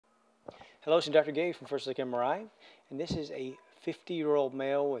Hello, this is Dr. Gay from First Look MRI, and this is a 50-year-old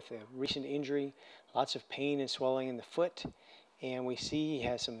male with a recent injury, lots of pain and swelling in the foot, and we see he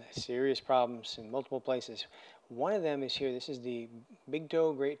has some serious problems in multiple places. One of them is here. This is the big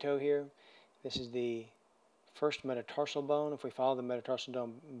toe, great toe here. This is the first metatarsal bone. If we follow the metatarsal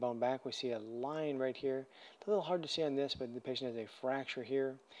bone back, we see a line right here. It's a little hard to see on this, but the patient has a fracture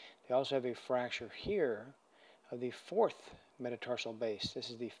here. They also have a fracture here of the fourth metatarsal base. This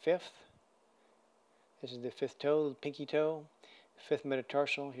is the fifth. This is the fifth toe, the pinky toe, fifth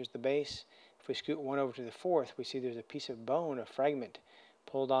metatarsal. Here's the base. If we scoot one over to the fourth, we see there's a piece of bone, a fragment,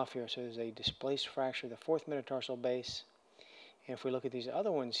 pulled off here. So there's a displaced fracture of the fourth metatarsal base. And if we look at these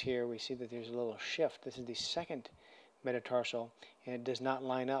other ones here, we see that there's a little shift. This is the second metatarsal, and it does not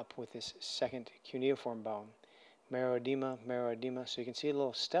line up with this second cuneiform bone. Marrow edema, marrow edema. So you can see a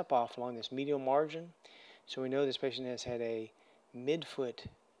little step off along this medial margin. So we know this patient has had a midfoot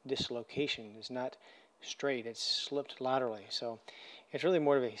dislocation. It's not straight, it's slipped laterally. So it's really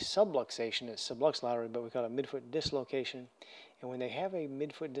more of a subluxation. It sublux laterally, but we call it a midfoot dislocation. And when they have a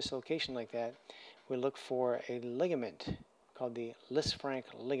midfoot dislocation like that, we look for a ligament called the Lisfranc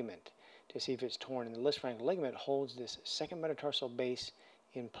ligament to see if it's torn. And the Lisfranc ligament holds this second metatarsal base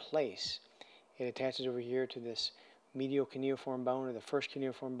in place. It attaches over here to this medial cuneiform bone, or the first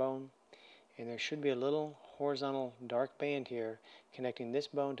cuneiform bone. And there should be a little horizontal dark band here connecting this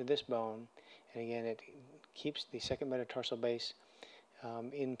bone to this bone. And again, it keeps the second metatarsal base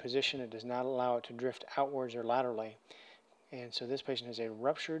in position. It does not allow it to drift outwards or laterally. And so this patient has a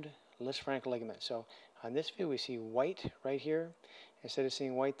ruptured Lisfranc ligament. So on this view, we see white right here. Instead of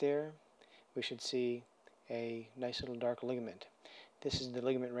seeing white there, we should see a nice little dark ligament. This is the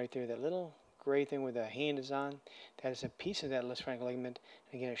ligament right there, that little gray thing where the hand is on. That is a piece of that Lisfranc ligament.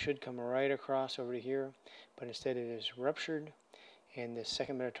 Again, it should come right across over to here, but instead it is ruptured, and the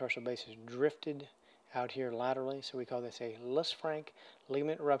second metatarsal base is drifted out here laterally. So we call this a Lisfranc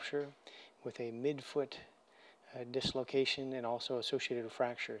ligament rupture with a midfoot dislocation and also associated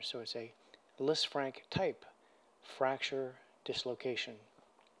fractures. So it's a Lisfranc type fracture dislocation.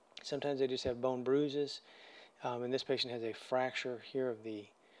 Sometimes they just have bone bruises, and this patient has a fracture here of the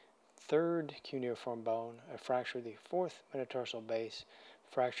third cuneiform bone, a fracture of the fourth metatarsal base,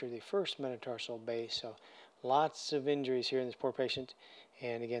 fracture of the first metatarsal base. So lots of injuries here in this poor patient,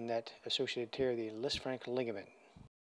 and again that associated tear of the Lisfranc ligament.